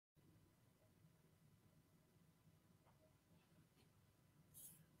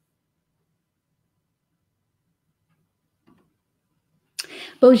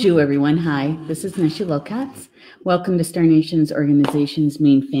Bonjour, everyone. Hi, this is Neshi Lokotz. Welcome to Star Nation's organization's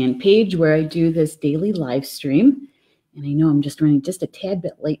main fan page where I do this daily live stream. And I know I'm just running just a tad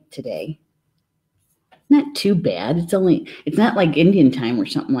bit late today. Not too bad. It's not like Indian time or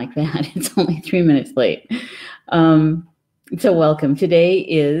something like that. It's only 3 minutes late. So welcome. Today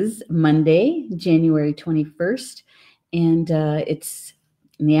is Monday, January 21st, and it's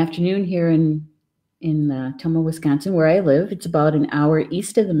in the afternoon here in Tomah, Wisconsin, where I live. It's about an hour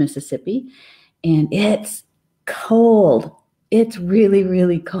east of the Mississippi, and it's cold. It's really,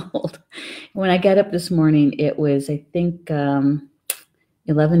 really cold. When I got up this morning, it was, I think, 11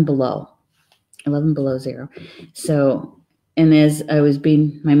 below zero. So, and as I was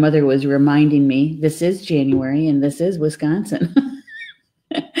my mother was reminding me, this is January and this is Wisconsin.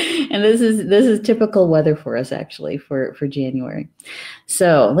 And this is typical weather for us, actually, for January.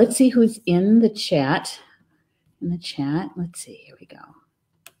 So let's see who's in the chat. Let's see, here we go.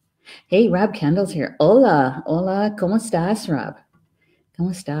 Hey, Rob Kendall's here. Hola, ¿cómo estás, Rob?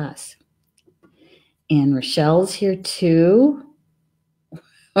 ¿Cómo estás? And Rochelle's here too.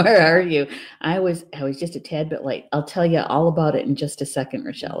 Where are you? I was just a tad bit late. I'll tell you all about it in just a second,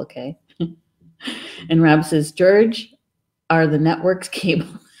 Rochelle, okay? And Rob says, George, are the networks cable?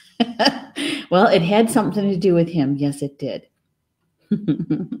 Well, it had something to do with him. Yes, it did.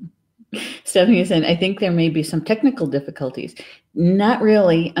 Stephanie said, I think there may be some technical difficulties. Not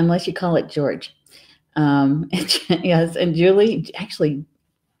really, unless you call it George. Yes, and Julie, actually,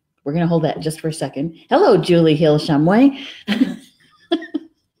 we're going to hold that just for a second. Hello, Julie Hill-Shamway.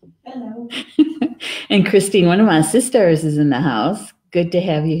 Hello. And Christine, one of my sisters, is in the house. Good to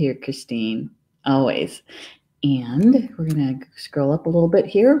have you here, Christine, always. And we're going to scroll up a little bit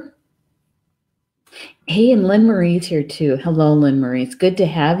here. Hey, and Lynn Marie's here too. Hello, Lynn Marie. It's good to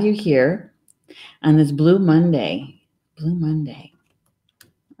have you here on this Blue Monday. Blue Monday.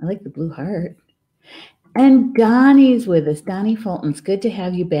 I like the blue heart. And Donnie's with us. Donnie Fulton's good to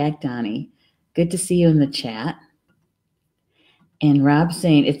have you back, Donnie. Good to see you in the chat. And Rob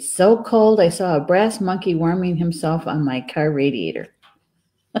saying, it's so cold, I saw a brass monkey warming himself on my car radiator.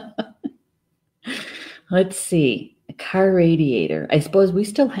 Let's see. A car radiator. I suppose we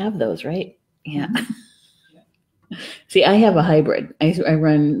still have those, right? Yeah. See, I have a hybrid. I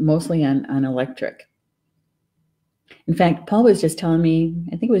run mostly on electric. In fact, Paul was just telling me,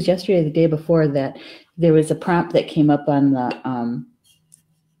 I think it was yesterday or the day before, that there was a prompt that came up on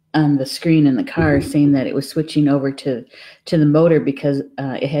the screen in the car saying that it was switching over to the motor because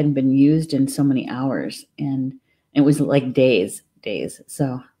it hadn't been used in so many hours, and it was like days.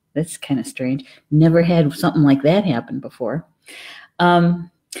 So that's kind of strange. Never had something like that happen before.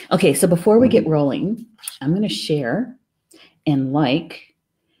 Okay, so before we get rolling, I'm going to share and like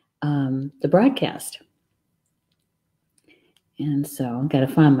the broadcast. And so I've got to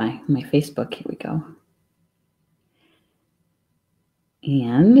find my Facebook. Here we go.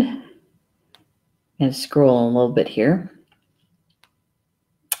 And I'm scroll a little bit here.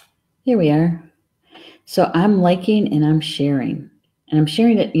 Here we are. So I'm liking and I'm sharing. And I'm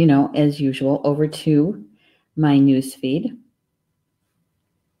sharing it, as usual, over to my news feed.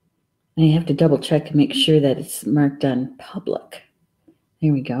 I have to double check to make sure that it's marked on public.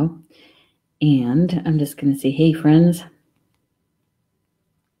 There we go. And I'm just going to say, hey, friends.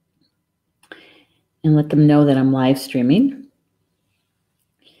 And let them know that I'm live streaming.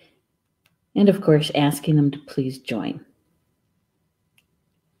 And, of course, asking them to please join.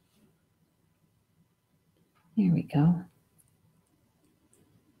 There we go.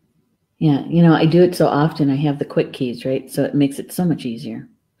 Yeah, I do it so often. I have the quick keys, right? So it makes it so much easier.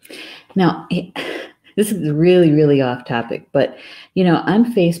 Now, this is really, really off topic, but,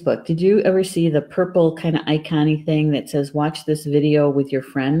 on Facebook, did you ever see the purple kind of icon-y thing that says, watch this video with your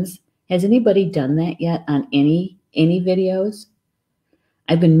friends? Has anybody done that yet on any videos?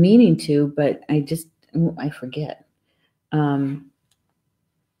 I've been meaning to, but I forget. I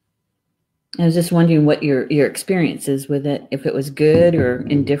was just wondering what your experience is with it, if it was good or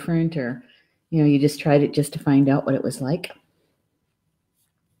indifferent, or, you just tried it just to find out what it was like.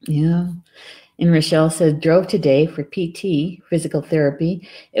 Yeah. And Rochelle says, drove today for PT, physical therapy.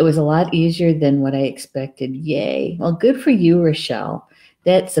 It was a lot easier than what I expected. Yay. Well, good for you, Rochelle.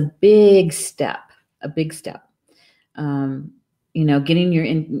 That's a big step, getting your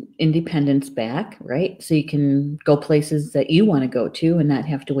independence back, right? So you can go places that you want to go to and not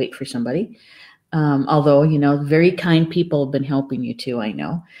have to wait for somebody. Although, very kind people have been helping you too, I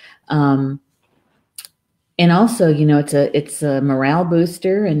know. And also, it's a morale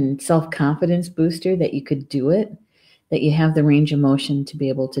booster and self-confidence booster that you could do it, that you have the range of motion to be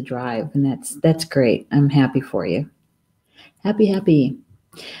able to drive. And that's great. I'm happy for you. Happy.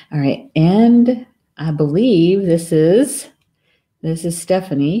 All right. And I believe this is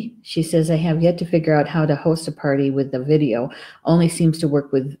Stephanie. She says, I have yet to figure out how to host a party with the video. Only seems to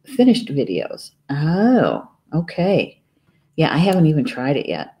work with finished videos. Oh, okay. Yeah, I haven't even tried it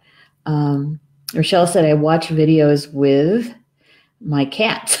yet. Rochelle said, I watch videos with my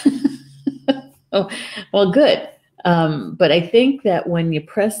cat. Oh, well, good. But I think that when you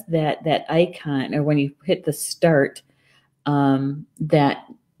press that icon, or when you hit the start, that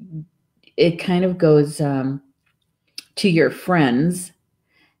it kind of goes to your friends,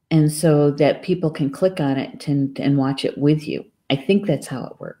 and so that people can click on it and watch it with you. I think that's how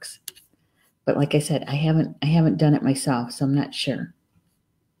it works. But like I said, I haven't done it myself, so I'm not sure.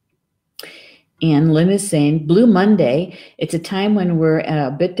 And Lynn is saying, Blue Monday, it's a time when we're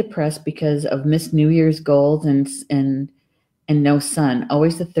a bit depressed because of missed New Year's goals and no sun.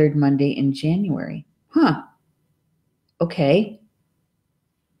 Always the third Monday in January. Huh. Okay.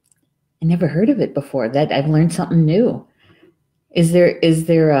 I never heard of it before. That I've learned something new. Is there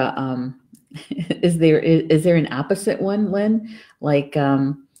a is there an opposite one, Lynn? Like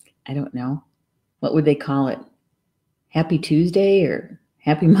I don't know. What would they call it? Happy Tuesday or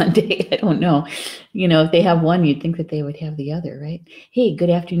Happy Monday? I don't know. If they have one, you'd think that they would have the other, right? Hey,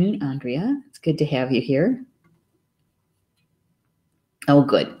 good afternoon, Andrea. It's good to have you here. Oh,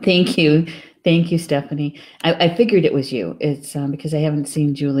 good. Thank you. Thank you, Stephanie. I figured it was you. It's because I haven't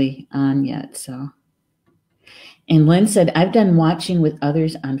seen Julie on yet. So, and Lynn said, I've done watching with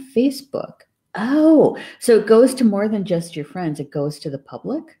others on Facebook. Oh, so it goes to more than just your friends. It goes to the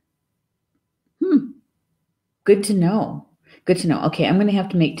public. Good to know. Good to know. Okay, I'm going to have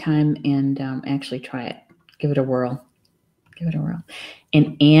to make time and actually try it. Give it a whirl. Give it a whirl.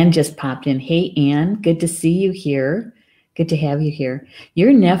 And Anne just popped in. Hey, Anne, good to see you here. Good to have you here.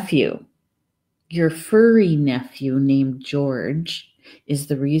 Your nephew, your furry nephew named George, is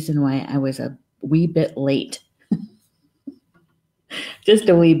the reason why I was a wee bit late. Just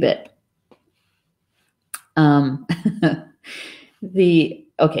a wee bit.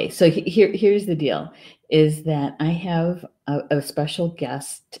 Okay, so here's the deal, is that I have a special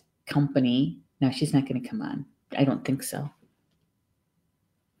guest company. Now, she's not going to come on. I don't think so.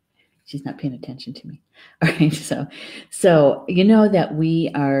 She's not paying attention to me. All right, so you know that we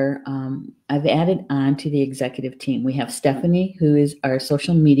are, I've added on to the executive team. We have Stephanie, who is our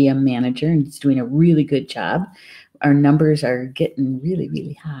social media manager, and is doing a really good job. Our numbers are getting really,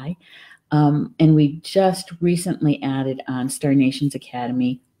 really high. And we just recently added on Star Nations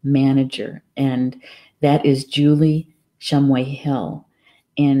Academy manager, and that is Julie Shumway Hill.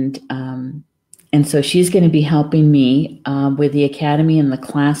 And so she's going to be helping me with the academy and the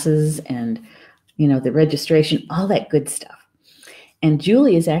classes and, the registration, all that good stuff. And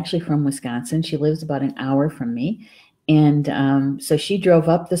Julie is actually from Wisconsin. She lives about an hour from me. And so she drove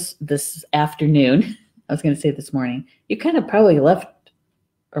up this afternoon. I was going to say this morning. You kind of probably left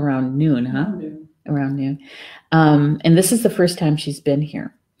around noon, huh? Around noon. And this is the first time she's been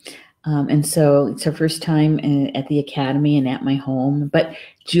here. And so it's her first time at the academy and at my home. But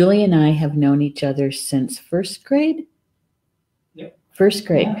Julie and I have known each other since first grade. Yep. First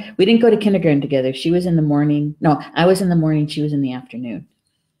grade. Yeah. We didn't go to kindergarten together. She was in the morning. No, I was in the morning. She was in the afternoon.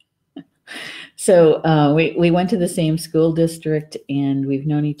 So we went to the same school district, and we've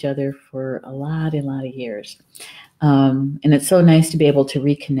known each other for a lot of years. And it's so nice to be able to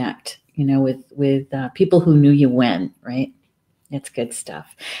reconnect, with people who knew you when, right? It's good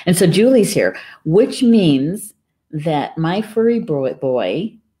stuff. And so Julie's here, which means that my furry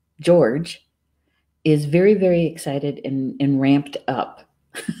boy, George, is very, very excited and ramped up.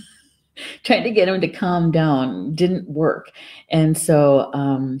 Trying to get him to calm down didn't work. And so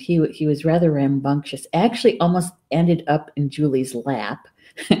he was rather rambunctious, actually almost ended up in Julie's lap.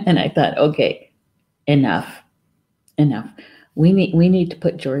 And I thought, okay, enough. We need to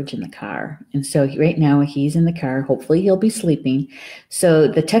put George in the car. And so right now he's in the car. Hopefully he'll be sleeping. So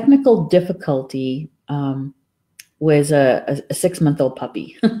the technical difficulty was a 6-month-old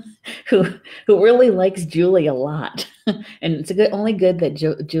puppy who really likes Julie a lot. And it's only good that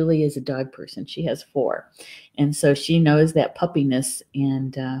Julie is a dog person. She has 4. And so she knows that puppiness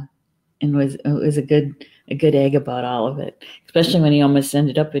and was a good egg about all of it, especially when he almost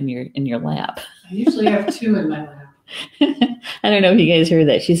ended up in your lap. I usually have 2 in my lap. I don't know if you guys heard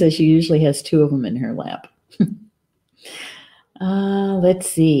that. She says she usually has 2 of them in her lap. Let's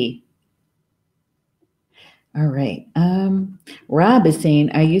see. All right. Rob is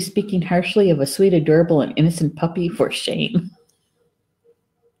saying, are you speaking harshly of a sweet, adorable, and innocent puppy? For shame.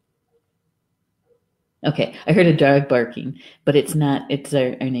 Okay, I heard a dog barking, but it's not. It's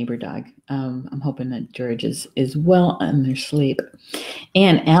our neighbor dog. I'm hoping that George is well on their sleep.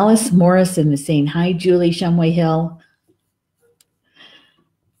 And Alice Morrison is saying, hi, Julie Shumway Hill.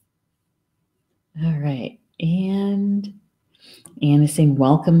 All right. And Anne is saying,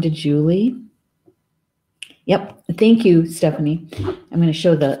 welcome to Julie. Yep. Thank you, Stephanie. I'm going to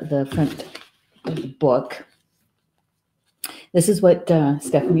show the front of the book. This is what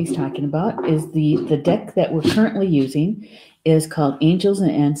Stephanie's talking about, is the deck that we're currently using is called Angels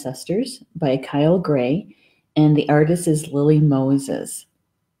and Ancestors by Kyle Gray, and the artist is Lily Moses.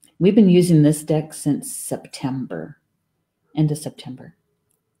 We've been using this deck since September, end of September.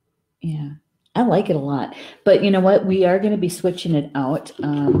 Yeah, I like it a lot. But you know what? We are going to be switching it out,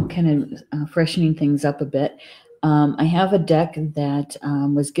 kind of freshening things up a bit. I have a deck that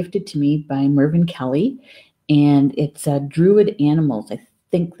was gifted to me by Mervyn Kelly, and it's Druid Animals. I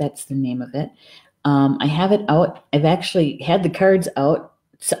think that's the name of it. I have it out. I've actually had the cards out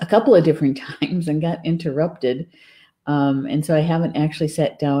a couple of different times and got interrupted. And so I haven't actually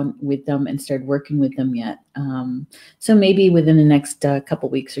sat down with them and started working with them yet. So maybe within the next couple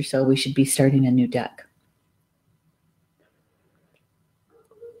weeks or so, we should be starting a new deck.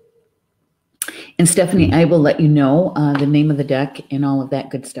 And Stephanie, I will let you know the name of the deck and all of that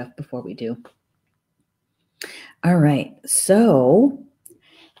good stuff before we do. All right, so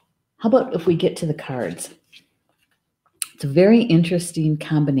how about if we get to the cards? It's a very interesting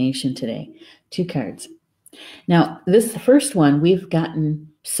combination today. 2 cards. Now, the first one we've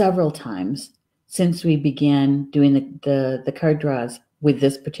gotten several times since we began doing the card draws with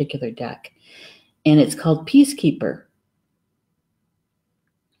this particular deck, and it's called Peacekeeper.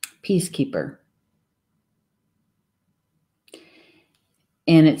 Peacekeeper.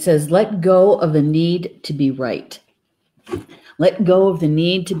 And it says, let go of the need to be right. Let go of the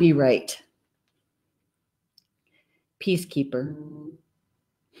need to be right. Peacekeeper.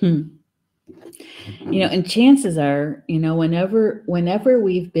 You know, and chances are, you know, whenever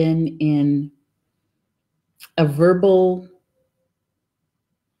we've been in a verbal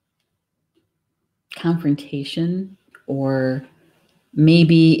confrontation, or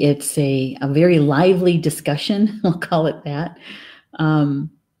maybe it's a very lively discussion, we'll call it that.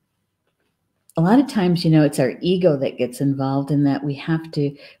 A lot of times, you know, it's our ego that gets involved in that. We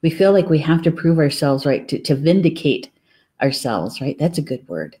feel like we have to prove ourselves right, to vindicate ourselves, right? That's a good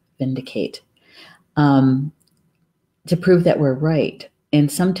word, vindicate. To prove that we're right.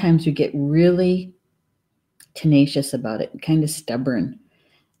 And sometimes we get really tenacious about it, kind of stubborn.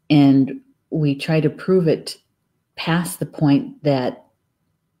 And we try to prove it past the point that,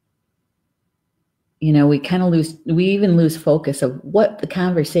 you know, we even lose focus of what the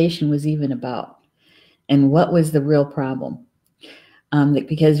conversation was even about and what was the real problem.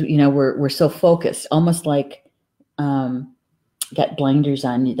 Because, you know, we're so focused, almost like got blinders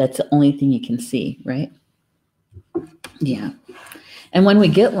on. That's the only thing you can see, right? Yeah. And when we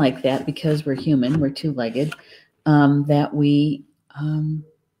get like that, because we're human, we're two-legged, that we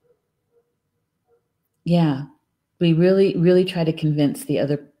really, really try to convince the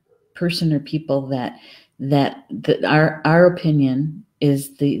other person or people that our opinion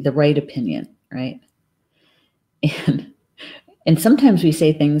is the right opinion, right? And sometimes we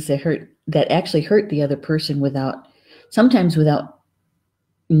say things that actually hurt the other person sometimes without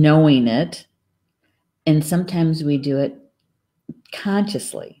knowing it, and sometimes we do it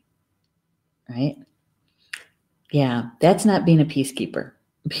consciously, right? Yeah, that's not being a peacekeeper.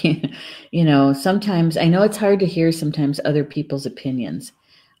 You know, sometimes I know it's hard to hear sometimes other people's opinions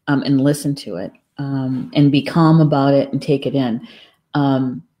and listen to it and be calm about it and take it in.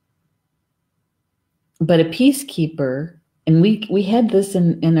 But a peacekeeper, and we had this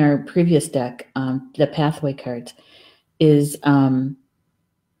in our previous deck, the pathway cards, is I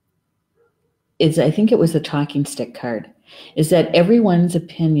think it was the talking stick card, is that everyone's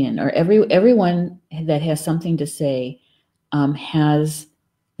opinion, or everyone that has something to say has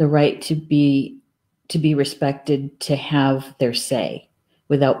the right to be respected, to have their say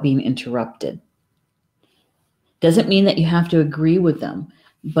without being interrupted. Doesn't mean that you have to agree with them,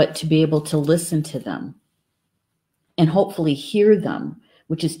 but to be able to listen to them and hopefully hear them,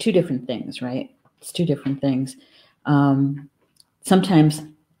 which is 2 different things, right? It's 2 different things. Sometimes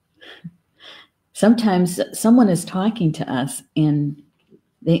someone is talking to us and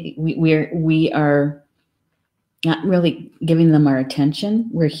we are not really giving them our attention.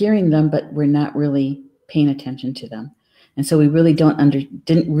 We're hearing them, but we're not really paying attention to them. And so we really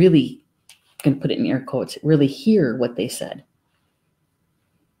didn't really, going to put it in air quotes, really hear what they said.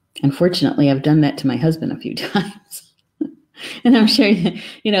 Unfortunately, I've done that to my husband a few times. And I'm sure,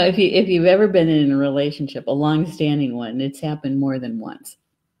 if you've ever been in a relationship, a long-standing one, it's happened more than once.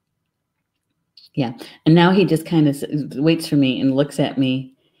 Yeah. And now he just kind of waits for me and looks at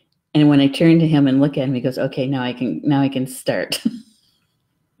me. And when I turn to him and look at him, he goes, okay, now I can start.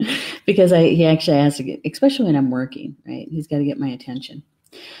 Because he actually has to get, especially when I'm working, right? He's got to get my attention.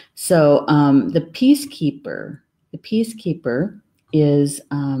 So the Peacekeeper is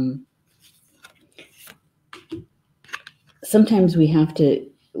sometimes we have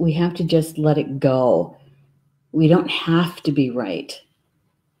to just let it go. We don't have to be right.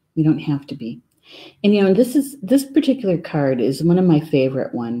 We don't have to be. And this particular card is one of my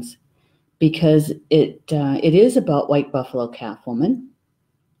favorite ones because it is about white buffalo calf woman,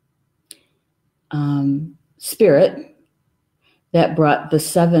 spirit that brought the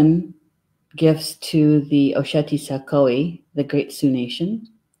 7 gifts to the Osheti Sakoi, the Great Sioux Nation.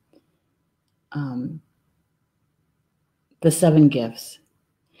 The 7 gifts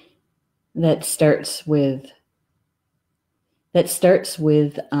that starts with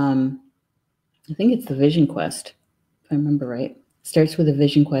I think it's the Vision Quest, if I remember right. Starts with a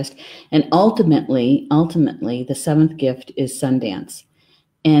Vision Quest, and ultimately, the 7th gift is Sundance,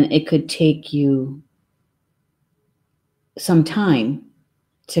 and it could take you some time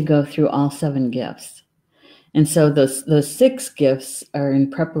to go through all 7 gifts. And so those 6 gifts are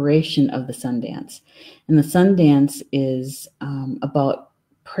in preparation of the Sundance, and the Sundance is about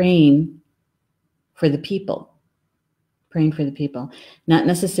praying for the people, not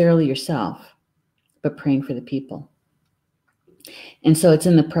necessarily yourself, but praying for the people. And so it's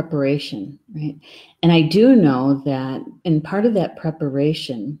in the preparation, right? And I do know that in part of that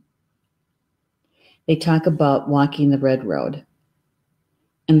preparation, they talk about walking the red road.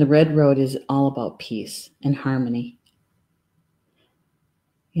 And the red road is all about peace and harmony.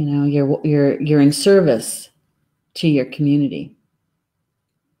 You're in service to your community.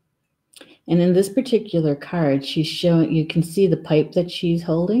 And in this particular card, she's showing, you can see the pipe that she's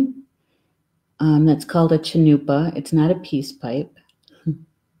holding. That's called a chanupa. It's not a peace pipe.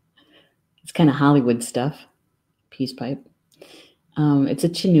 It's kind of Hollywood stuff, peace pipe. It's a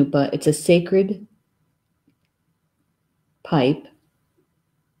chanupa. It's a sacred pipe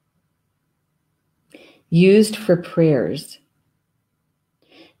used for prayers.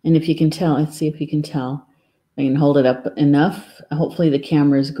 And if you can tell, let's see if you can tell. I can hold it up enough. Hopefully the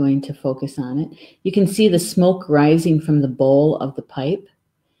camera is going to focus on it. You can see the smoke rising from the bowl of the pipe,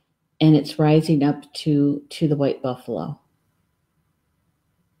 and it's rising up to the white buffalo.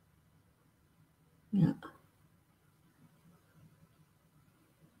 Yeah.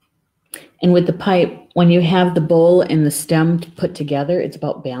 And with the pipe, when you have the bowl and the stem put together, it's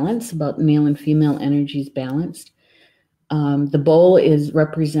about balance, about male and female energies balanced. The bowl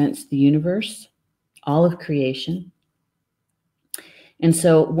represents the universe, all of creation. And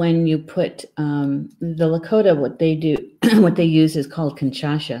so when you put the Lakota, what they do, what they use is called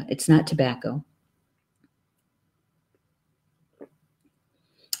kanchasha. It's not tobacco.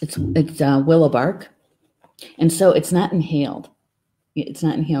 It's willow bark. And so it's not inhaled. It's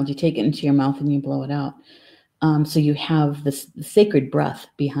not inhaled. You take it into your mouth and you blow it out. So you have this sacred breath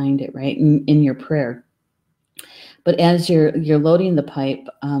behind it, right, in your prayer. But as you're loading the pipe,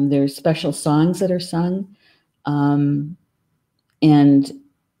 there's special songs that are sung, and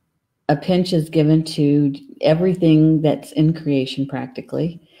a pinch is given to everything that's in creation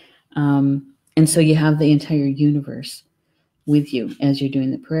practically. And so you have the entire universe with you as you're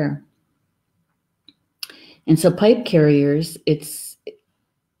doing the prayer. And so pipe carriers, it's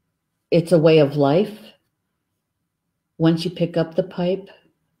a way of life. Once you pick up the pipe,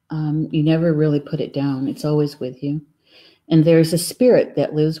 you never really put it down. It's always with you. And there's a spirit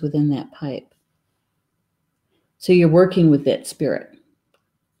that lives within that pipe. So you're working with that spirit.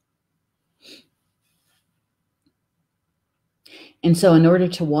 And so in order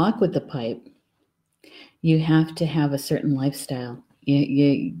to walk with the pipe, you have to have a certain lifestyle.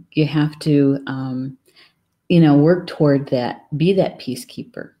 You have to, work toward that, be that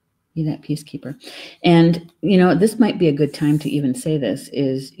peacekeeper. And, this might be a good time to even say this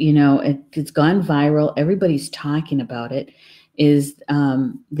is, it's gone viral. Everybody's talking about it, is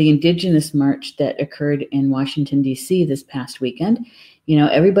the Indigenous March that occurred in Washington, D.C. this past weekend.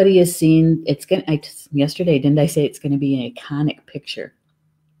 Everybody has seen, yesterday, didn't I say it's going to be an iconic picture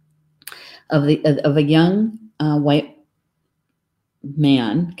of a young white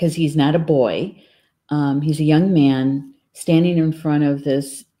man, because he's not a boy. He's a young man standing in front of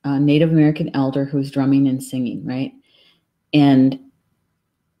this Native American elder who's drumming and singing, right? And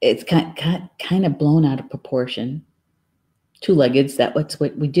it's kind of blown out of proportion. Two-legged, that's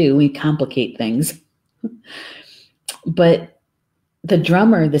what we do. We complicate things. But the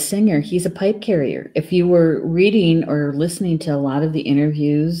drummer, the singer, he's a pipe carrier. If you were reading or listening to a lot of the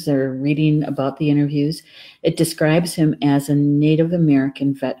interviews or reading about the interviews, it describes him as a Native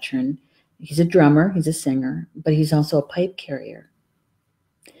American veteran. He's a drummer, he's a singer, but he's also a pipe carrier.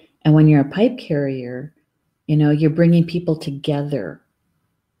 And when you're a pipe carrier, you're bringing people together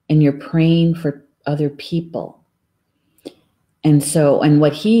and you're praying for other people. And so,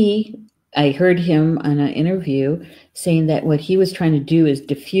 I heard him on an interview saying that what he was trying to do is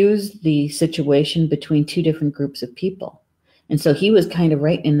diffuse the situation between two different groups of people. And so he was kind of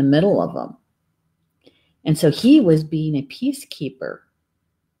right in the middle of them. And so he was being a peacekeeper.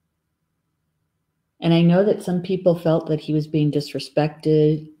 And I know that some people felt that he was being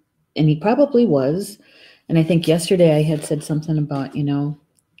disrespected, and he probably was. And I think yesterday I had said something about,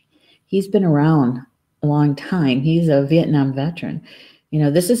 he's been around a long time. He's a Vietnam veteran.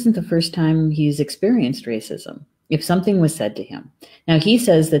 This isn't the first time he's experienced racism. If something was said to him. Now, he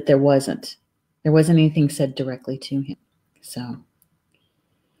says that there wasn't anything said directly to him. So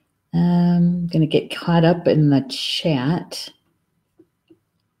I'm going to get caught up in the chat.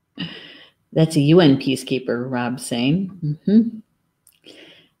 That's a UN peacekeeper, Rob's saying.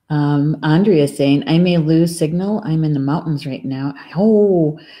 Andrea is saying, I may lose signal. I'm in the mountains right now.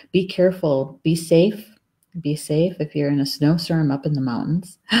 Oh, be careful. Be safe. Be safe if you're in a snowstorm up in the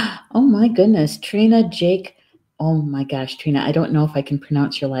mountains. Oh my goodness. Trina Jake. Oh my gosh, Trina. I don't know if I can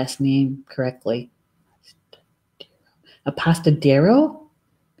pronounce your last name correctly. Apostadero?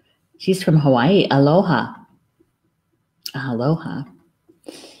 She's from Hawaii. Aloha. Aloha.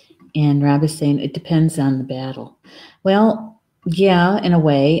 And Rob is saying, it depends on the battle. Well, yeah, in a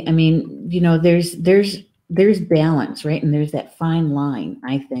way. I mean, there's balance, right? And there's that fine line,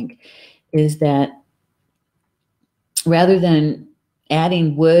 I think, is that rather than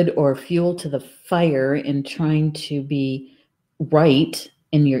adding wood or fuel to the fire and trying to be right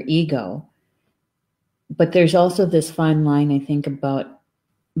in your ego, but there's also this fine line, I think, about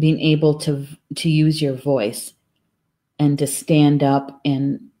being able to use your voice and to stand up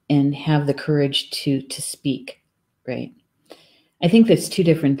and have the courage to speak, right? I think that's two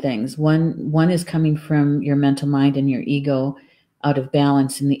different things. One is coming from your mental mind and your ego out of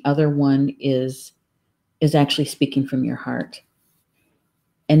balance, and the other one is actually speaking from your heart.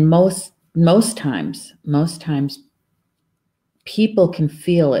 And most times people can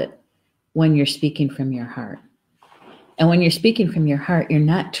feel it when you're speaking from your heart. And when you're speaking from your heart, you're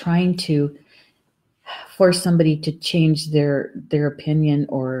not trying to force somebody to change their opinion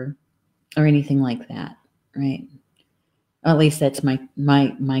or anything like that, right? At least that's my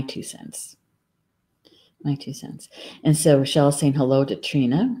 2 cents. My 2 cents. And so Rochelle's saying hello to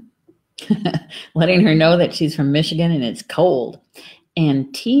Trina, letting her know that she's from Michigan and it's cold.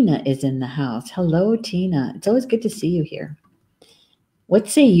 And Tina is in the house. Hello, Tina. It's always good to see you here. What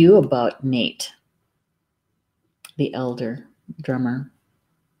say you about Nate, the elder drummer?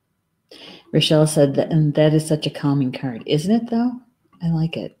 Rochelle said that, and that is such a calming card, isn't it, though? I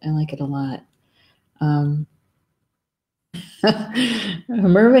like it. I like it a lot.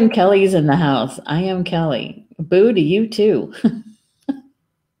 Mervyn Kelly's in the house. I am Kelly. Boo to you, too.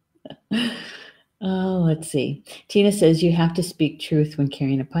 Oh, let's see. Tina says you have to speak truth when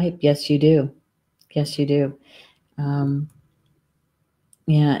carrying a pipe. Yes, you do. Yes, you do.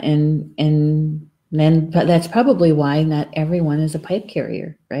 Yeah, and then that's probably why not everyone is a pipe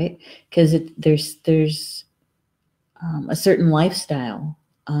carrier, right? Because there's a certain lifestyle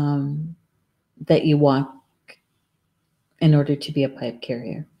that you walk in order to be a pipe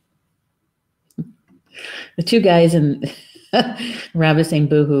carrier. The two guys in Rob is saying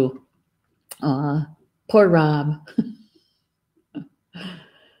boo-hoo. Poor Rob.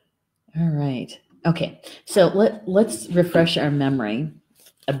 All right. Okay. So let's refresh our memory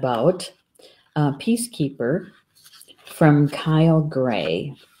about Peacekeeper from Kyle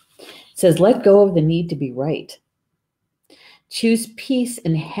Gray. It says, let go of the need to be right. Choose peace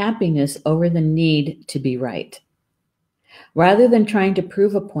and happiness over the need to be right. Rather than trying to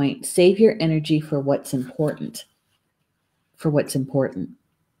prove a point, save your energy for what's important. For what's important.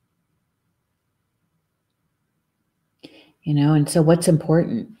 And so what's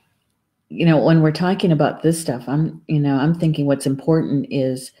important? When we're talking about this stuff, I'm thinking what's important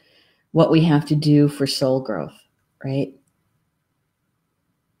is what we have to do for soul growth, right?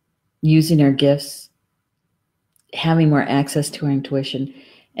 Using our gifts, having more access to our intuition.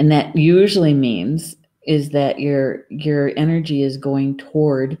 And that usually means is that your energy is going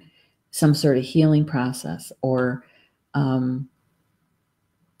toward some sort of healing process, or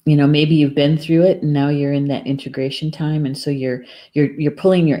maybe you've been through it and now you're in that integration time, and so you're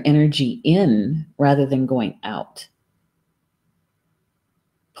pulling your energy in rather than going out.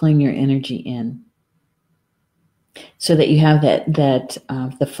 pulling your energy in, so that you have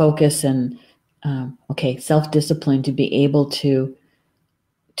the focus and self-discipline to be able to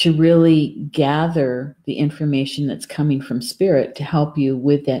really gather the information that's coming from spirit to help you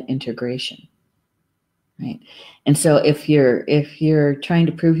with that integration, right? And so if you're trying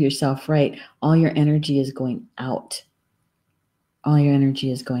to prove yourself right, all your energy is going out. All your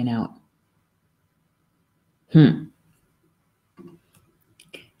energy is going out.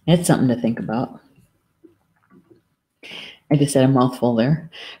 That's something to think about. I just said a mouthful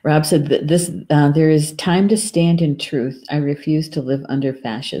there. Rob said that there is time to stand in truth. I refuse to live under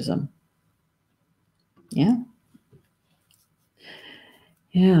fascism. Yeah.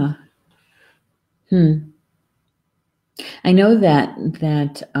 Yeah. I know that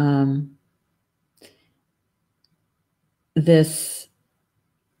this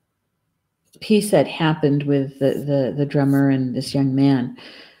piece that happened with the drummer and this young man,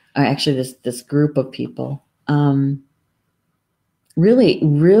 or actually this group of people,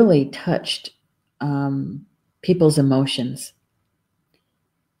 really touched people's emotions.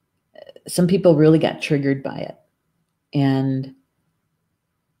 Some people really got triggered by it. And,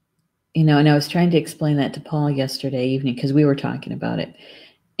 and I was trying to explain that to Paul yesterday evening because we were talking about it.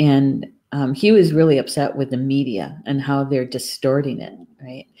 And he was really upset with the media and how they're distorting it,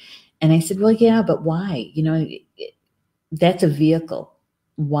 right? And I said, well, yeah, but why? That's a vehicle.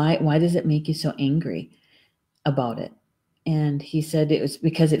 Why does it make you so angry about it? And he said it was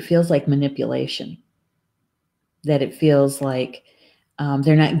because it feels like manipulation, that it feels like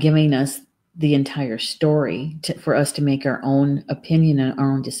they're not giving us the entire story for us to make our own opinion and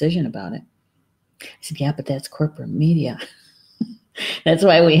our own decision about it. I said, yeah, but that's corporate media. That's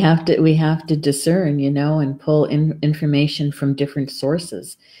why we have to discern, and pull information from different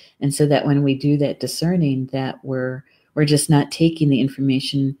sources. And so that when we do that discerning, that we're just not taking the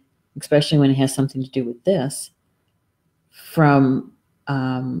information, especially when it has something to do with this, from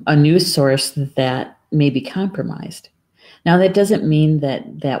a news source that may be compromised. Now, that doesn't mean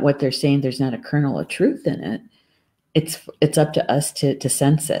that what they're saying, there's not a kernel of truth in it. It's up to us to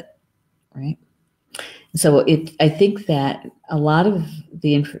sense it, right? So I think that a lot of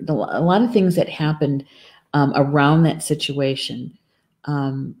things that happened around that situation,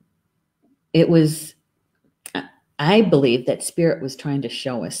 it was, I believe that spirit was trying to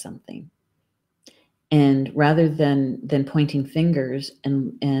show us something, and rather than pointing fingers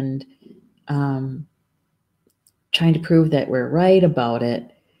and trying to prove that we're right about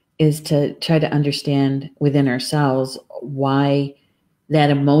it, is to try to understand within ourselves why that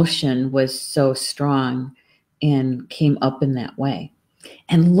emotion was so strong and came up in that way.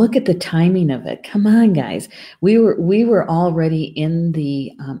 And look at the timing of it. Come on, guys. We were already in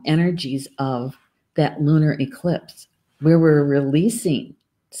the energies of that lunar eclipse. We were releasing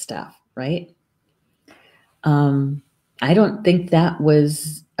stuff, right? I don't think that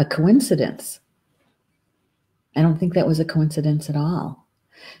was a coincidence. I don't think that was a coincidence at all.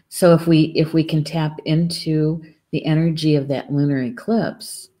 So if we can tap into the energy of that lunar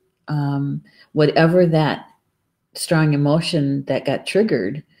eclipse, whatever that strong emotion that got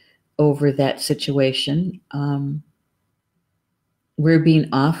triggered over that situation, we're being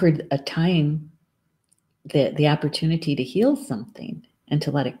offered a time, the opportunity to heal something and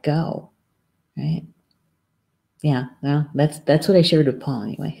to let it go, right? Yeah, well, that's what I shared with Paul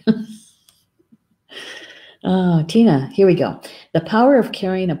anyway. Oh, Tina, here we go. The power of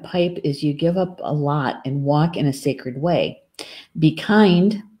carrying a pipe is you give up a lot and walk in a sacred way. Be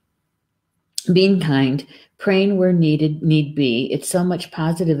kind, being kind, praying where need be. It's so much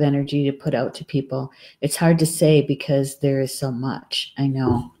positive energy to put out to people. It's hard to say because there is so much. I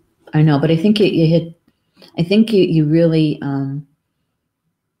know, but I think you really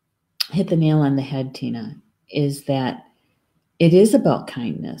hit the nail on the head, Tina, is that it is about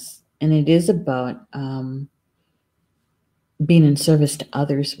kindness, and it is about being in service to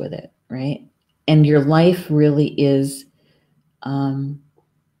others with it, right? And your life really is, and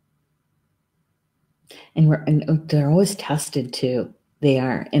they're always tested too. They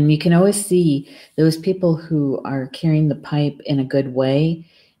are. And you can always see those people who are carrying the pipe in a good way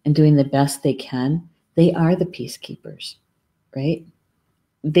and doing the best they can. They are the peacekeepers, right?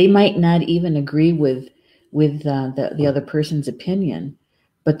 They might not even agree with the other person's opinion,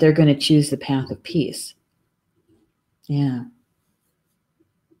 but they're going to choose the path of peace. Yeah.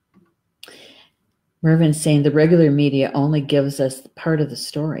 Mervin's saying the regular media only gives us part of the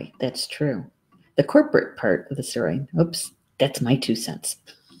story. That's true. The corporate part of the story. Oops, that's my 2 cents.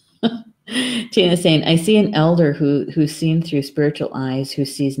 Tina's saying, I see an elder who's seen through spiritual eyes, who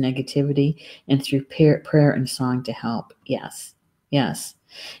sees negativity and through prayer and song to help. Yes.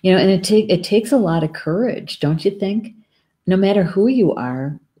 You know, and it takes a lot of courage, don't you think? No matter who you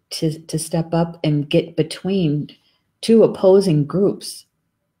are, to step up and get between two opposing groups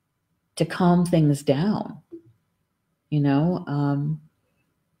to calm things down. You know,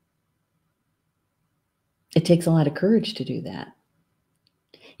 it takes a lot of courage to do that.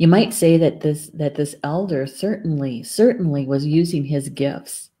 You might say that this elder certainly was using his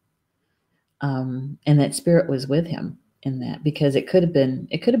gifts, and that spirit was with him in that, because it could have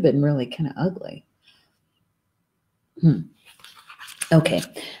been really kind of ugly. Okay,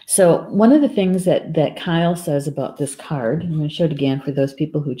 so one of the things that Kyle says about this card, I'm going to show it again for those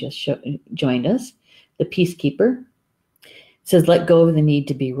people who just joined us. The Peacekeeper says, "Let go of the need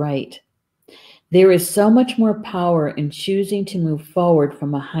to be right. There is so much more power in choosing to move forward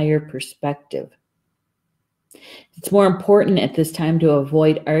from a higher perspective. It's more important at this time to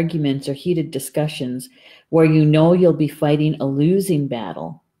avoid arguments or heated discussions where you know you'll be fighting a losing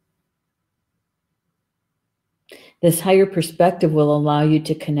battle. This higher perspective will allow you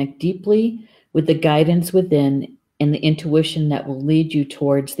to connect deeply with the guidance within and the intuition that will lead you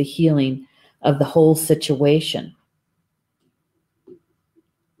towards the healing of the whole situation,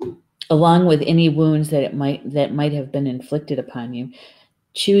 along with any wounds that might have been inflicted upon you.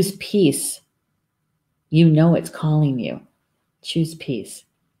 Choose peace. You know it's calling you. Choose peace."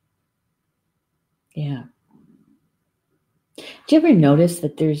 Yeah. Do you ever notice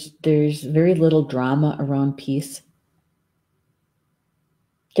that there's very little drama around peace?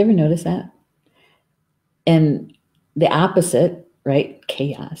 Do you ever notice that? And the opposite, right?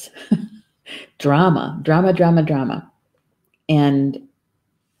 Chaos. Drama. And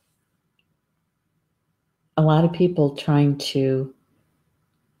a lot of people trying to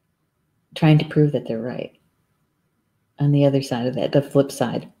prove that they're right. On the other side of that, the flip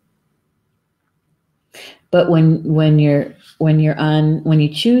side. But when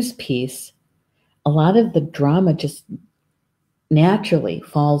you choose peace, a lot of the drama just naturally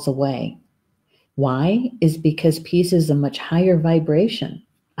falls away. Why? Is because peace is a much higher vibration,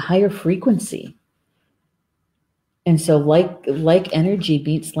 a higher frequency. And so like energy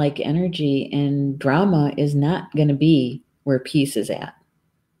beats like energy, and drama is not going to be where peace is at.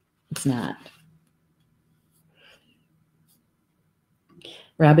 It's not.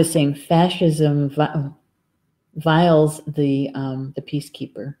 Rob is saying fascism viles the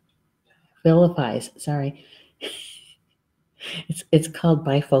peacekeeper. Vilifies, sorry. It's called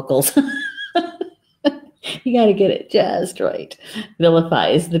bifocals. You got to get it just right.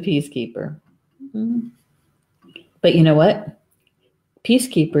 Vilifies the peacekeeper. Mm-hmm. But you know what?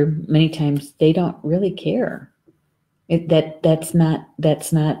 Peacekeeper, many times they don't really care. That's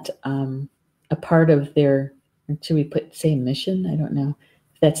not a part of their, should we say mission? I don't know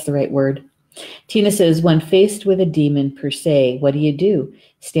if that's the right word. Tina says, when faced with a demon per se, what do?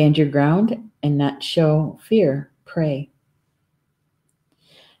 Stand your ground and not show fear. Pray.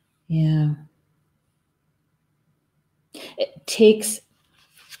 Yeah. It takes,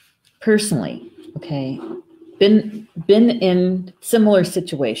 personally, okay, been in similar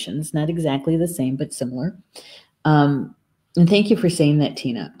situations, not exactly the same, but similar. And thank you for saying that,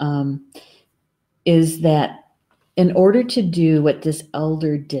 Tina. Is that in order to do what this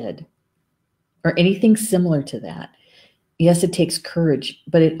elder did, or anything similar to that, yes, it takes courage,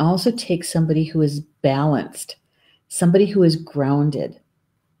 but it also takes somebody who is balanced, somebody who is grounded,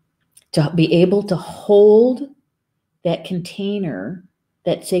 to be able to hold that container,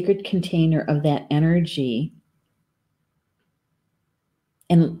 that sacred container of that energy.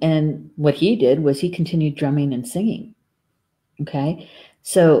 And what he did was he continued drumming and singing. Okay?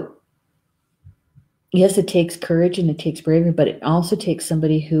 So yes, it takes courage and it takes bravery, but it also takes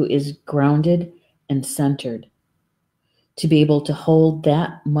somebody who is grounded and centered to be able to hold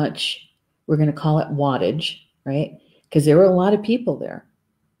that much, we're going to call it wattage, right? Because there were a lot of people there,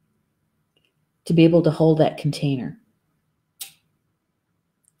 to be able to hold that container.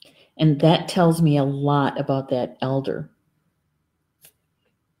 And that tells me a lot about that elder.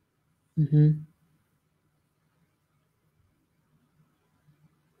 Mm-hmm.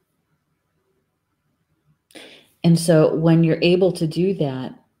 And so when you're able to do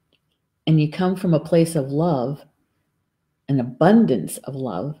that, and you come from a place of love, an abundance of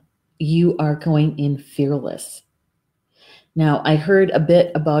love, you are going in fearless. Now, I heard a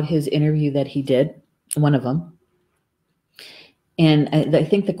bit about his interview that he did, one of them. And I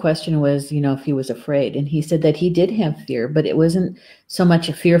think the question was, if he was afraid. And he said that he did have fear, but it wasn't so much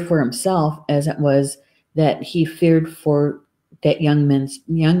a fear for himself as it was that he feared for that young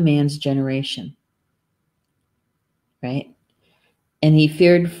man's generation. Right? And he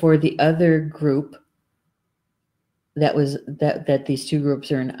feared for the other group that these two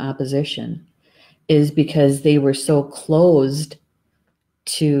groups are in opposition is because they were so closed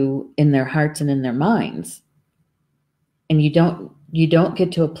in their hearts and in their minds. And you don't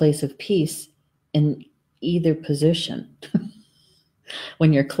get to a place of peace in either position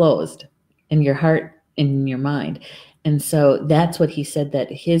when you're closed in your heart and in your mind. And so that's what he said that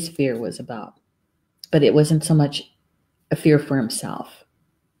his fear was about. But it wasn't so much a fear for himself.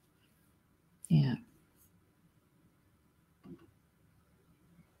 Yeah.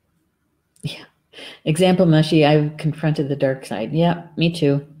 Yeah. Example, Neshi, I've confronted the dark side. Yeah, me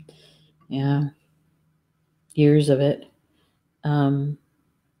too. Yeah. Years of it. And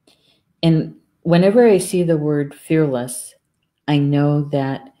whenever I see the word fearless, I know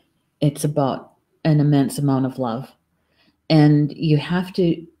that it's about an immense amount of love. And you have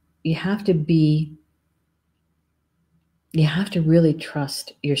to really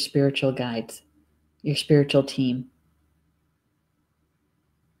trust your spiritual guides, your spiritual team.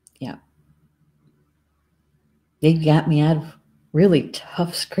 Yeah. They got me out of really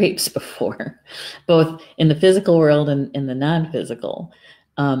tough scrapes before, both in the physical world and in the non-physical.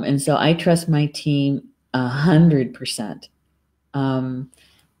 And so I trust my team 100%.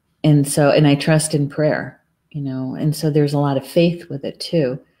 And I trust in prayer, and so there's a lot of faith with it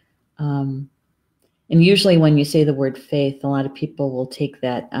too. And usually when you say the word faith, a lot of people will take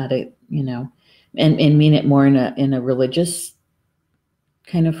that out of, and mean it more in a religious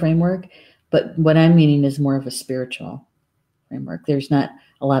kind of framework. But what I'm meaning is more of a spiritual framework. There's not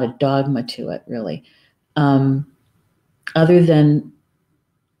a lot of dogma to it, really, other than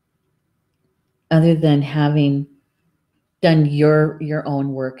having done your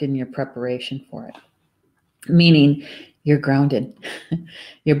own work and your preparation for it. Meaning you're grounded,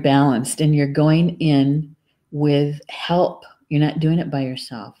 you're balanced, and you're going in with help. You're not doing it by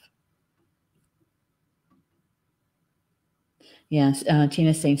yourself. Yes,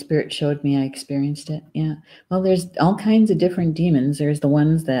 Tina's saying, Spirit showed me, I experienced it. Yeah. Well, there's all kinds of different demons. There's the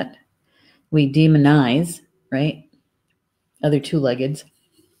ones that we demonize, right? Other two-leggeds.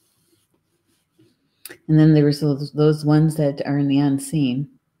 And then there's those ones that are in the unseen.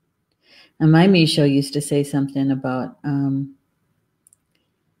 And my Misho used to say something about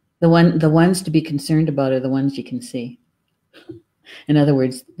the ones to be concerned about are the ones you can see. In other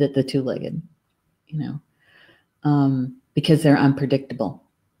words, the two-legged, because they're unpredictable.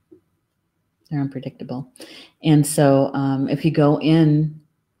 They're unpredictable. And so if you go in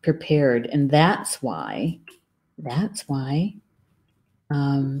prepared, and that's why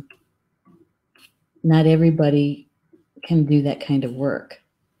not everybody can do that kind of work,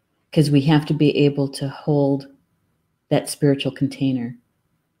 because we have to be able to hold that spiritual container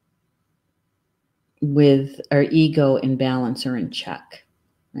with our ego in balance or in check,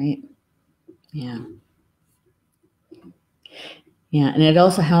 right? Yeah. Yeah, and it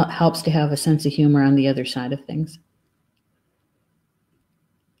also helps to have a sense of humor on the other side of things.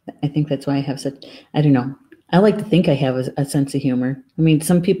 I think that's why I have I don't know. I like to think I have a sense of humor. I mean,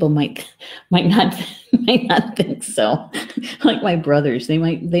 some people might not think so. Like my brothers, they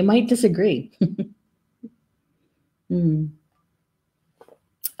might disagree. Okay,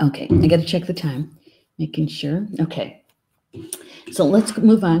 I got to check the time, making sure. Okay, so let's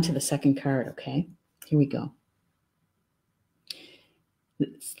move on to the second card. Okay, here we go.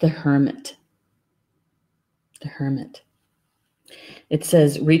 It's the Hermit. The Hermit. It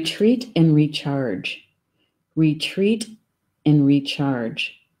says, retreat and recharge. Retreat and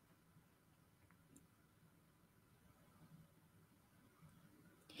recharge.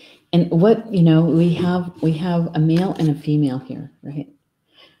 And what, we have a male and a female here, right?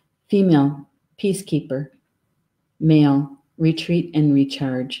 Female, peacekeeper. Male, retreat and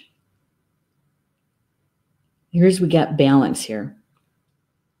recharge. We got balance here.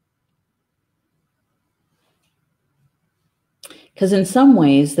 Because in some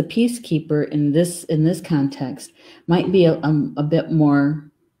ways, the peacekeeper in this context might be a bit more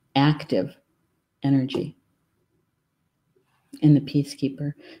active energy in the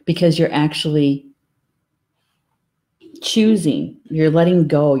peacekeeper, because you're actually choosing, you're letting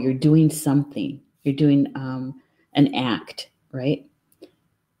go, you're doing something, you're doing an act, right?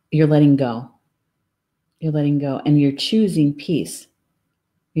 You're letting go, and you're choosing peace.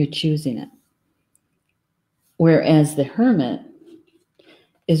 You're choosing it. Whereas the Hermit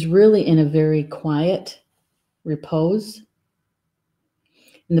is really in a very quiet repose.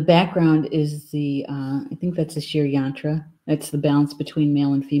 In the background is I think that's the Shir Yantra. That's the balance between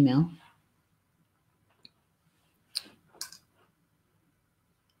male and female.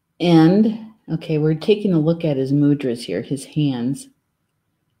 And, okay, we're taking a look at his mudras here, his hands.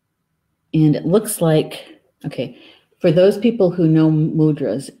 And it looks like, okay, For those people who know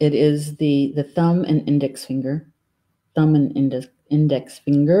mudras, it is the thumb and index finger. Thumb and index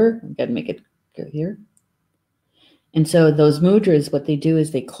finger. I've got to make it go here. And so those mudras, what they do is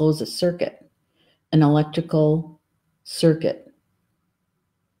they close a circuit, an electrical circuit,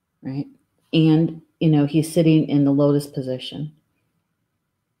 right? And, he's sitting in the lotus position.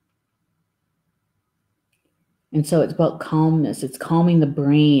 And so it's about calmness. It's calming the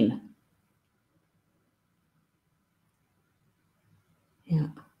brain. Yeah.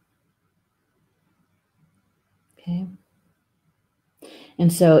 Okay.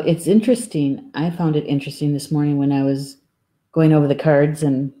 And so it's interesting. I found it interesting this morning when I was going over the cards,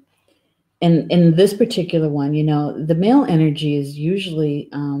 and in this particular one, the male energy is usually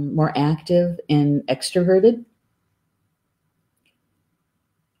more active and extroverted.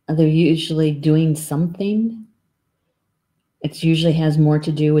 They're usually doing something. It usually has more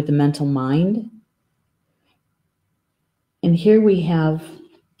to do with the mental mind. And here we have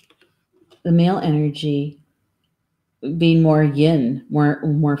the male energy being more yin,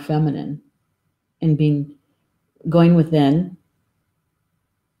 more feminine, and going within,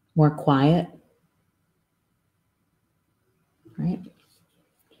 more quiet, right?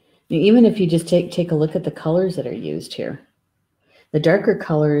 Even if you just take a look at the colors that are used here, the darker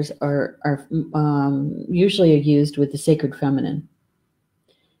colors are usually used with the sacred feminine,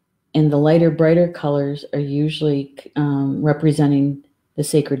 and the lighter, brighter colors are usually representing the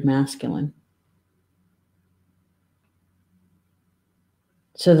sacred masculine.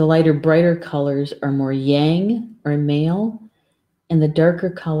 So the lighter, brighter colors are more yang or male, and the darker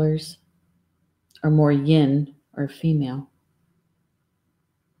colors are more yin or female.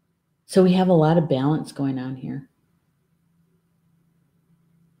 So we have a lot of balance going on here.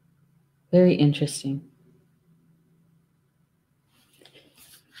 Very interesting.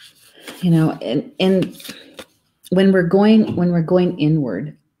 And when we're going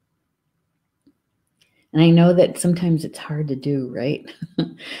inward, and I know that sometimes it's hard to do, right?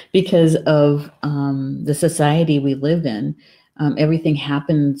 Because of the society we live in, everything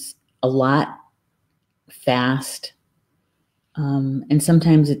happens a lot fast. And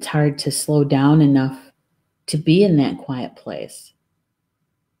sometimes it's hard to slow down enough to be in that quiet place.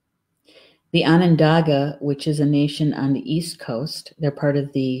 The Onondaga, which is a nation on the East Coast, they're part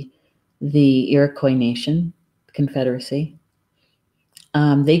of the Iroquois Nation, Confederacy.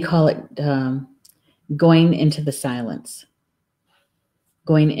 They call it going into the silence.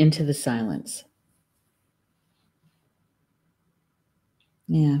 Going into the silence.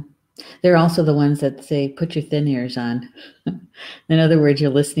 Yeah. They're also the ones that say, put your thin ears on. In other words, you're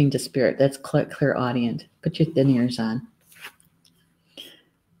listening to spirit. That's clairaudient. Put your thin ears on.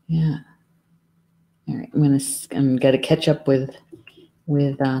 Yeah. All right. I'm going to catch up with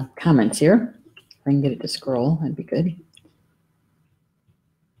comments here. If I can get it to scroll, that'd be good.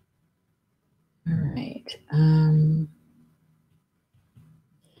 All right. All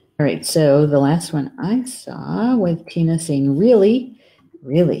right. So the last one I saw with Tina saying, really?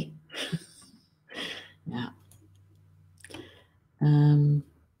 Really? Yeah.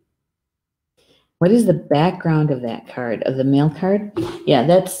 What is the background of that card, of the male card? Yeah,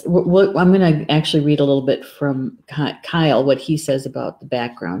 that's what I'm going to actually read a little bit from Kyle, what he says about the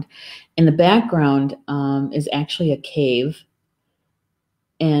background. And the background is actually a cave.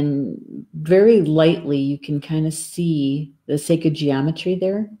 And very lightly, you can kind of see the sacred geometry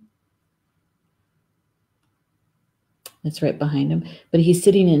there. That's right behind him. But he's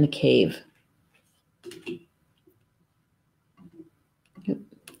sitting in a cave. Yep.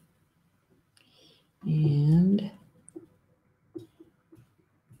 And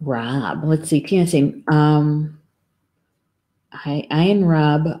Rob, let's see. Tina saying, I and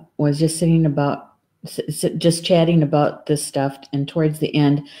Rob was just chatting about this stuff. And towards the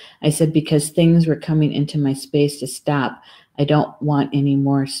end, I said, because things were coming into my space to stop. I don't want any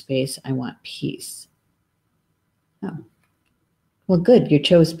more space. I want peace. Oh, well, good. You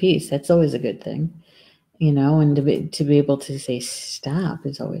chose peace. That's always a good thing, and to be able to say stop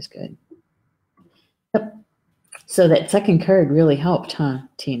is always good. Yep. So that second card really helped, huh,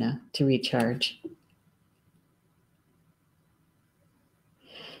 Tina, to recharge.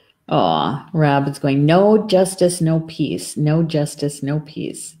 Oh, Rob is going, no justice, no peace. No justice, no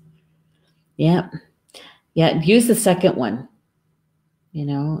peace. Yep. Yeah, use the second one.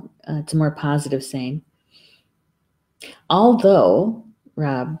 It's a more positive saying. Although,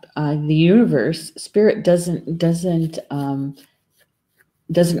 Rob, the universe, spirit doesn't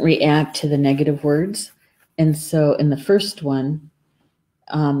react to the negative words. And so in the first one,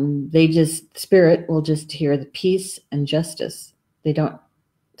 spirit will just hear the peace and justice. They don't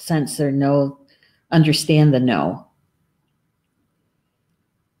sense or understand the no.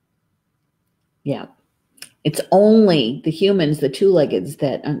 Yeah. It's only the humans, the two-leggeds,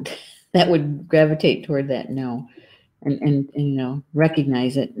 that would gravitate toward that no, and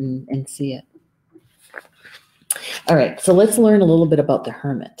recognize it and see it. All right, so let's learn a little bit about the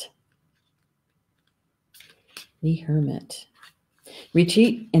hermit. The hermit.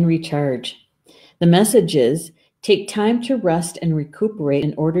 Retreat and recharge. The message is take time to rest and recuperate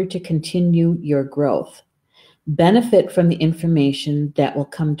in order to continue your growth. Benefit from the information that will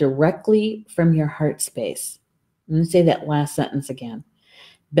come directly from your heart space. I'm going to say that last sentence again.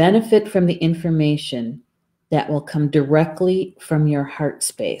 Benefit from the information that will come directly from your heart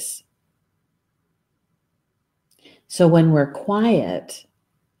space. So when we're quiet,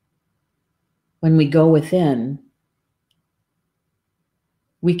 when we go within,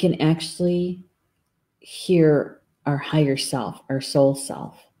 we can actually hear our higher self, our soul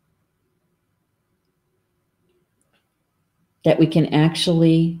self. That we can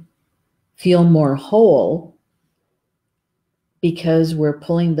actually feel more whole because we're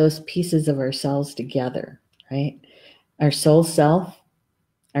pulling those pieces of ourselves together, right? Our soul self,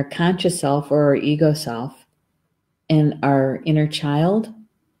 our conscious self or our ego self, and our inner child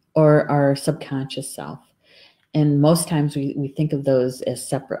or our subconscious self. And most times we think of those as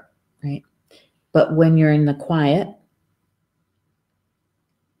separate, right? But when you're in the quiet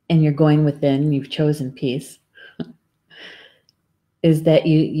and you're going within, you've chosen peace, is that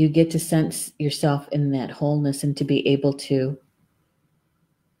you get to sense yourself in that wholeness and to be able to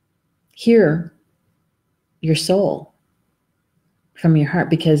hear your soul from your heart,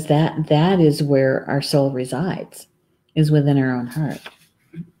 because that is where our soul resides, is within our own heart.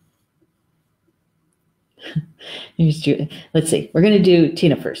 Let's see. We're going to do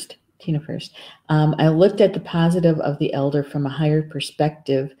Tina first. I looked at the positive of the elder from a higher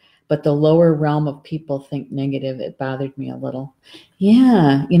perspective, but the lower realm of people think negative. It bothered me a little.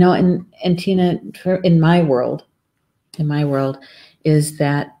 Yeah, and Tina, in my world, is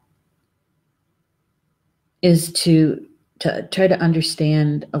to try to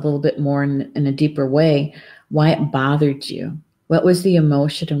understand a little bit more in a deeper way why it bothered you. What was the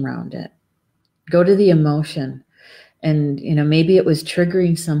emotion around it? Go to the emotion. And, maybe it was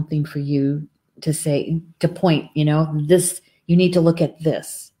triggering something for you to point, this, you need to look at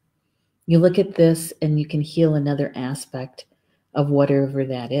this. You look at this and you can heal another aspect of whatever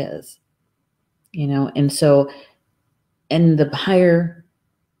that is, and so in the higher,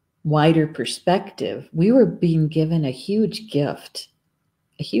 wider perspective, we were being given a huge gift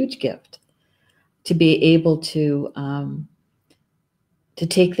to be able to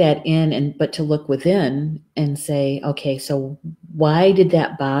take that in but to look within and say, okay, so why did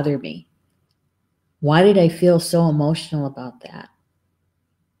that bother me? Why did I feel so emotional about that?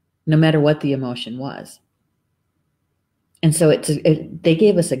 No matter what the emotion was. And so they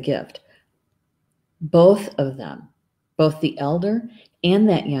gave us a gift. Both of them, both the elder and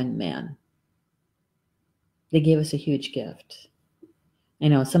that young man, they gave us a huge gift. I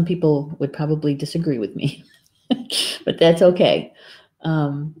know some people would probably disagree with me, but that's okay.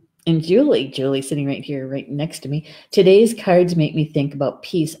 And Julie sitting right here, right next to me. Today's cards make me think about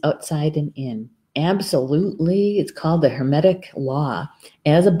peace outside and in. Absolutely. It's called the Hermetic Law.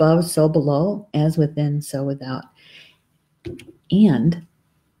 As above, so below. As within, so without. And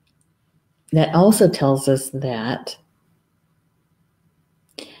that also tells us that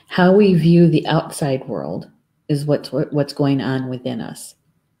how we view the outside world is what's going on within us.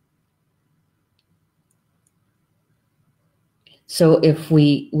 So if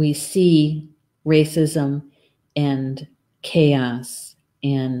we see racism and chaos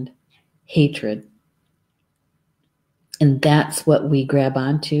and hatred, and that's what we grab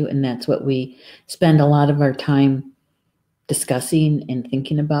onto, and that's what we spend a lot of our time discussing and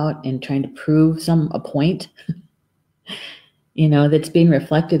thinking about and trying to prove a point, that's being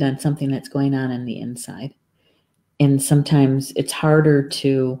reflected on something that's going on the inside. And sometimes it's harder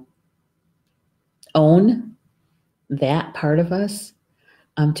to own that part of us,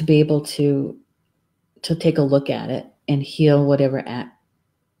 to be able to take a look at it and heal whatever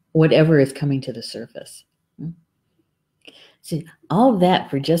is coming to the surface. See, all of that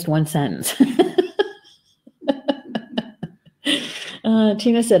for just one sentence.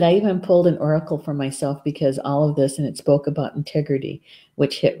 Tina said, I even pulled an oracle for myself because all of this, and it spoke about integrity,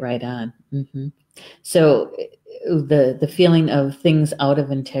 which hit right on. Mm-hmm. So the feeling of things out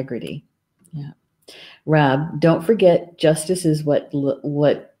of integrity. Yeah. Rob, don't forget, justice is what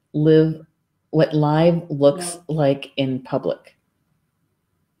live looks like in public.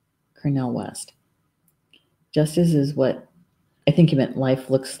 Cornell West. Justice is what I think you meant life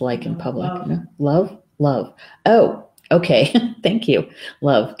looks like in public. Love. No? Love. Oh, Okay, thank you.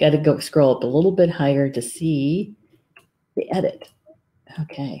 Love, got to go scroll up a little bit higher to see the edit.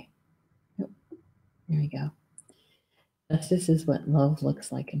 Okay, there we go. This is what love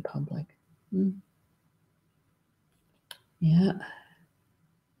looks like in public. Yeah.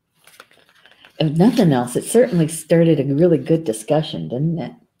 If nothing else, it certainly started a really good discussion, didn't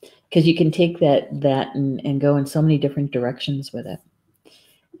it? Because you can take that and go in so many different directions with it.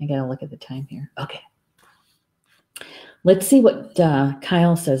 I got to look at the time here. Okay. Let's see what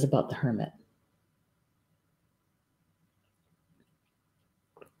Kyle says about the Hermit.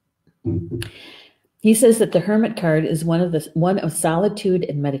 He says that the Hermit card is one of solitude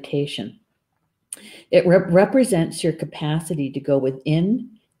and meditation. It represents your capacity to go within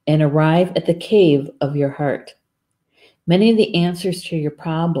and arrive at the cave of your heart. Many of the answers to your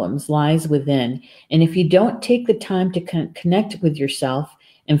problems lies within, and if you don't take the time to connect with yourself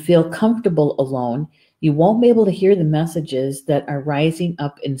and feel comfortable alone, you won't be able to hear the messages that are rising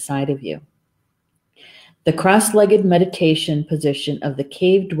up inside of you. The cross-legged meditation position of the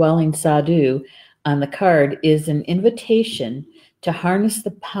cave-dwelling sadhu on the card is an invitation to harness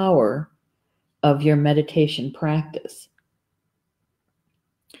the power of your meditation practice.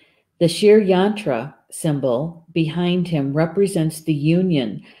 The Shir Yantra symbol behind him represents the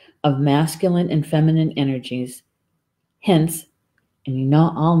union of masculine and feminine energies. Hence, and you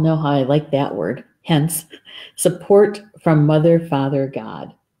know, all know how I like that word, hence, support from Mother, Father,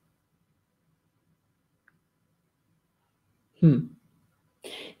 God.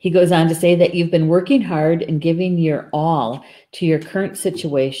 He goes on to say that you've been working hard and giving your all to your current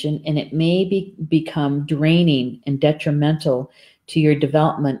situation, and it may become draining and detrimental to your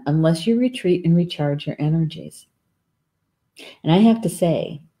development unless you retreat and recharge your energies. And I have to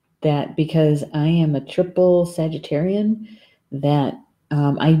say that because I am a triple Sagittarian, that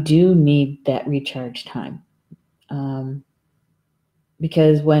I do need that recharge time.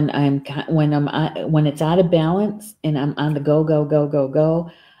 Because when it's out of balance and I'm on the go,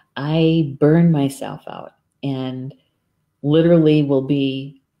 I burn myself out and literally will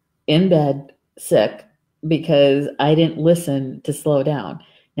be in bed sick because I didn't listen to slow down.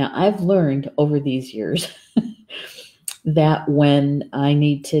 Now, I've learned over these years that when I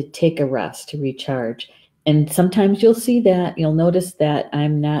need to take a rest to recharge, and sometimes you'll notice that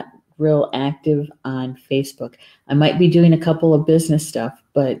I'm not real active on Facebook. I might be doing a couple of business stuff,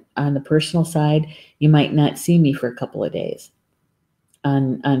 but on the personal side, you might not see me for a couple of days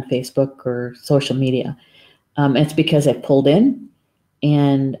on Facebook or social media. It's because I pulled in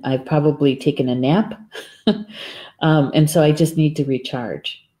and I've probably taken a nap. And so I just need to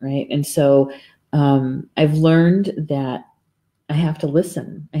recharge, right? And so I've learned that I have to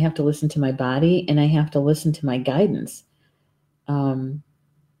listen. I have to listen to my body and I have to listen to my guidance.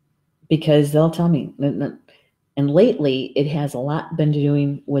 Because they'll tell me, and lately it has a lot been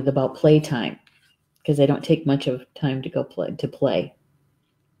doing with about playtime, because I don't take much of time to go play.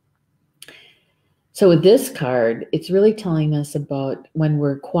 So with this card, it's really telling us about when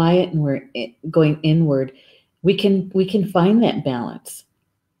we're quiet and we're going inward, we can find that balance.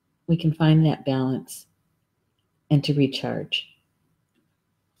 We can find that balance and to recharge.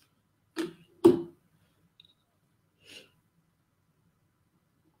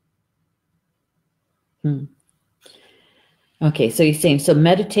 Okay, so he's saying, so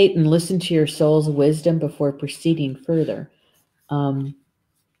meditate and listen to your soul's wisdom before proceeding further. And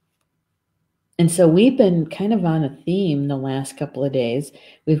so we've been kind of on a theme the last couple of days.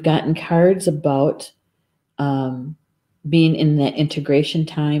 We've gotten cards about being in that integration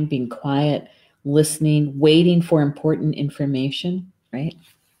time, being quiet, listening, waiting for important information, right?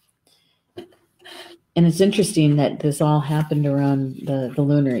 And it's interesting that this all happened around the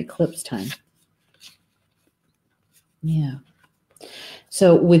lunar eclipse time. Yeah.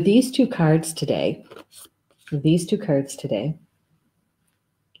 So with these two cards today,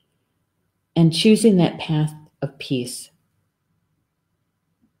 and choosing that path of peace,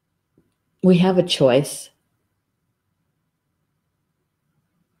 we have a choice.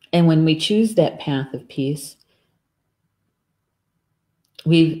 And when we choose that path of peace,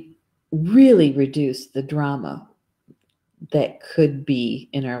 we really reduce the drama that could be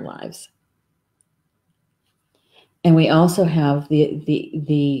in our lives. And we also have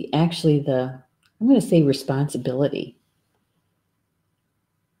the I'm going to say responsibility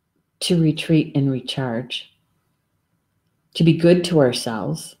to retreat and recharge, to be good to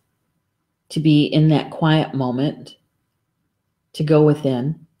ourselves, to be in that quiet moment, to go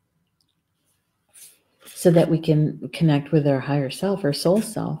within, so that we can connect with our higher self, our soul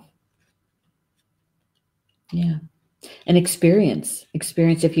self. Yeah. And experience,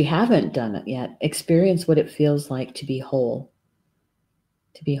 if you haven't done it yet, experience what it feels like to be whole.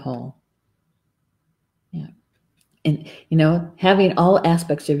 To be whole. Yeah. And, having all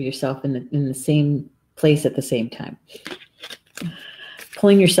aspects of yourself in the same place at the same time.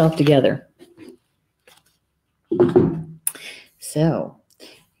 Pulling yourself together. So,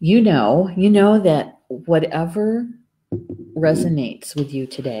 you know that whatever resonates with you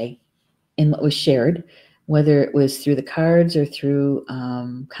today in what was shared, whether it was through the cards or through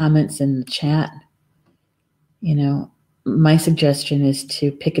comments in the chat, my suggestion is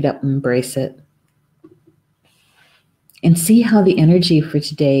to pick it up and embrace it. And see how the energy for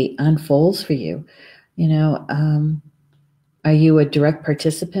today unfolds for you. Are you a direct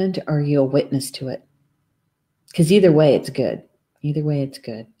participant or are you a witness to it? Because either way, it's good. Either way, it's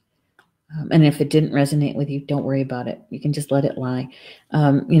good. And if it didn't resonate with you, don't worry about it. You can just let it lie.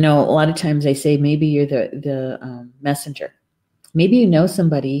 A lot of times I say maybe you're the messenger. Maybe you know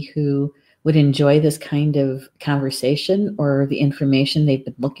somebody who would enjoy this kind of conversation or the information they've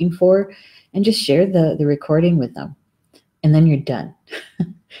been looking for, and just share the recording with them. And then you're done.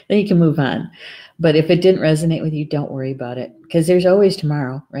 Then you can move on. But if it didn't resonate with you, don't worry about it, because there's always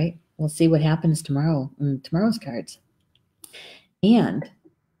tomorrow, right? We'll see what happens tomorrow in tomorrow's cards. And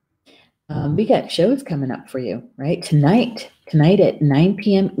we got shows coming up for you, right? Tonight at 9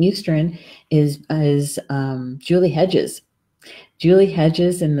 p.m. Eastern is Julie Hedges. Julie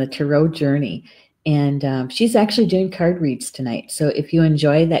Hedges and the Tarot Journey. And she's actually doing card reads tonight. So if you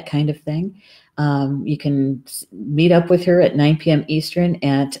enjoy that kind of thing, you can meet up with her at 9 p.m. Eastern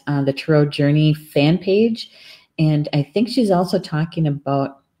at the Tarot Journey fan page. And I think she's also talking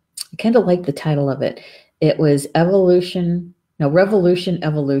about, I kind of like the title of it. It was Revolution,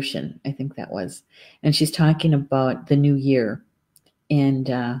 Evolution, I think that was. And she's talking about the new year and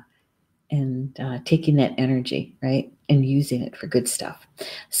taking that energy, right, and using it for good stuff.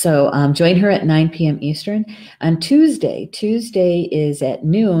 So join her at 9 p.m. Eastern. On Tuesday is at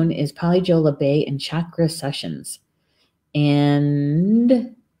noon, is Polly Jo LeBay and Chakra Sessions.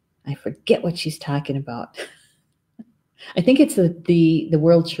 And I forget what she's talking about. I think it's the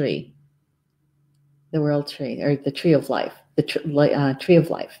world tree. The world tree, or the tree of life. The tree of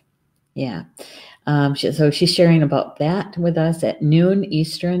life. Yeah. So she's sharing about that with us at noon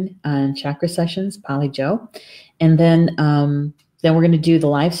Eastern on Chakra Sessions, Polly Jo. And then we're going to do the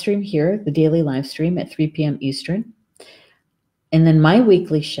live stream here, the daily live stream at 3 p.m. Eastern. And then my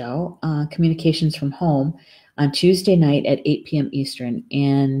weekly show, Communications from Home, on Tuesday night at 8 p.m. Eastern.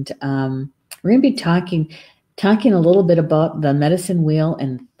 And we're going to be talking a little bit about the medicine wheel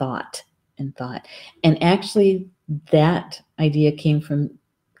and thought. And actually, that idea came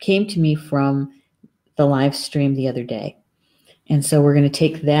to me from the live stream the other day. And so we're going to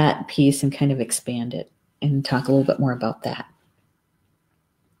take that piece and kind of expand it and talk a little bit more about that.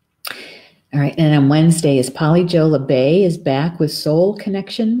 All right. And on Wednesday is Polly Jo LeBay is back with Soul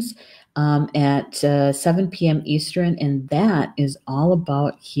Connections at 7 p.m. Eastern. And that is all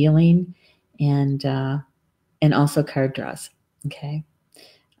about healing and also card draws. Okay.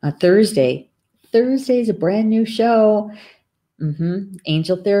 Thursday is a brand new show.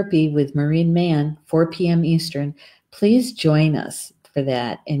 Angel Therapy with Maureen Mann, 4 p.m. Eastern. Please join us for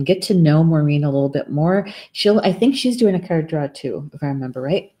that and get to know Maureen a little bit more. I think she's doing a card draw too, if I remember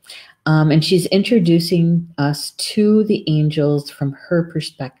right. And she's introducing us to the angels from her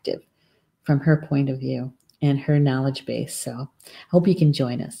perspective, from her point of view and her knowledge base. So I hope you can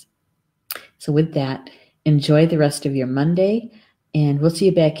join us. So with that, enjoy the rest of your Monday, and we'll see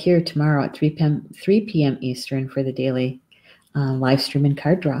you back here tomorrow at 3 p.m. Eastern for the daily live stream and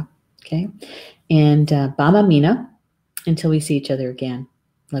card draw. Okay. And Bama Mina, until we see each other again.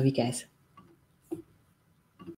 Love you guys.